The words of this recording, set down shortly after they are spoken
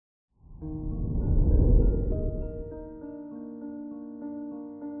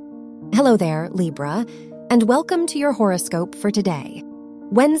Hello there, Libra, and welcome to your horoscope for today,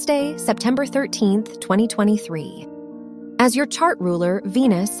 Wednesday, September 13th, 2023. As your chart ruler,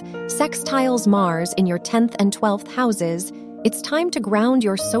 Venus, sextiles Mars in your 10th and 12th houses, it's time to ground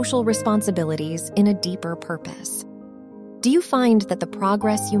your social responsibilities in a deeper purpose. Do you find that the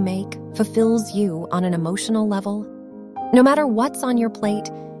progress you make fulfills you on an emotional level? No matter what's on your plate,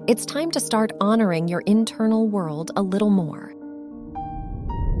 it's time to start honoring your internal world a little more.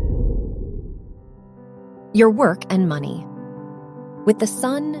 Your work and money. With the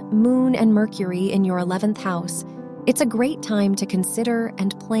Sun, Moon, and Mercury in your 11th house, it's a great time to consider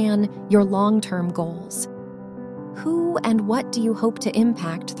and plan your long-term goals. Who and what do you hope to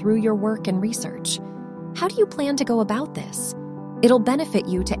impact through your work and research? How do you plan to go about this? It'll benefit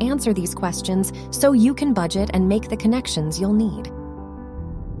you to answer these questions so you can budget and make the connections you'll need.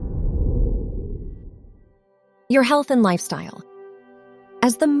 Your health and lifestyle.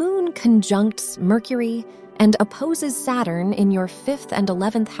 As the Moon conjuncts Mercury and opposes Saturn in your 5th and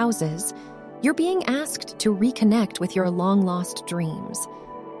 11th houses, you're being asked to reconnect with your long-lost dreams.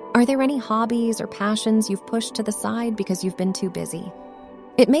 Are there any hobbies or passions you've pushed to the side because you've been too busy?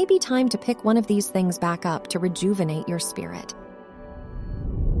 It may be time to pick one of these things back up to rejuvenate your spirit.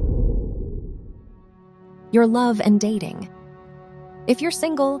 Your love and dating. If you're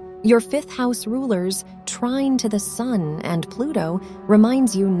single, your 5th house ruler's trine to the Sun and Pluto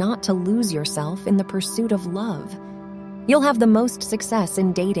reminds you not to lose yourself in the pursuit of love. You'll have the most success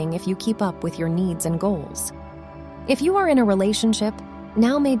in dating if you keep up with your needs and goals. If you are in a relationship,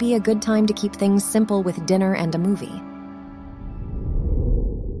 now may be a good time to keep things simple with dinner and a movie.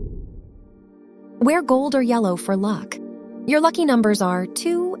 Wear gold or yellow for luck. Your lucky numbers are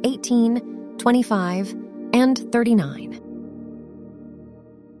 2, 18, 25, and 39.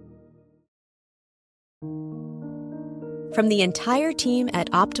 From the entire team at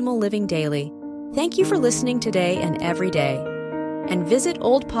Optimal Living Daily, thank you for listening today and every day. And visit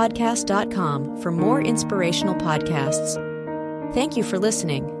oldpodcast.com for more inspirational podcasts. Thank you for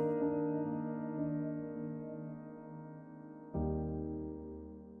listening.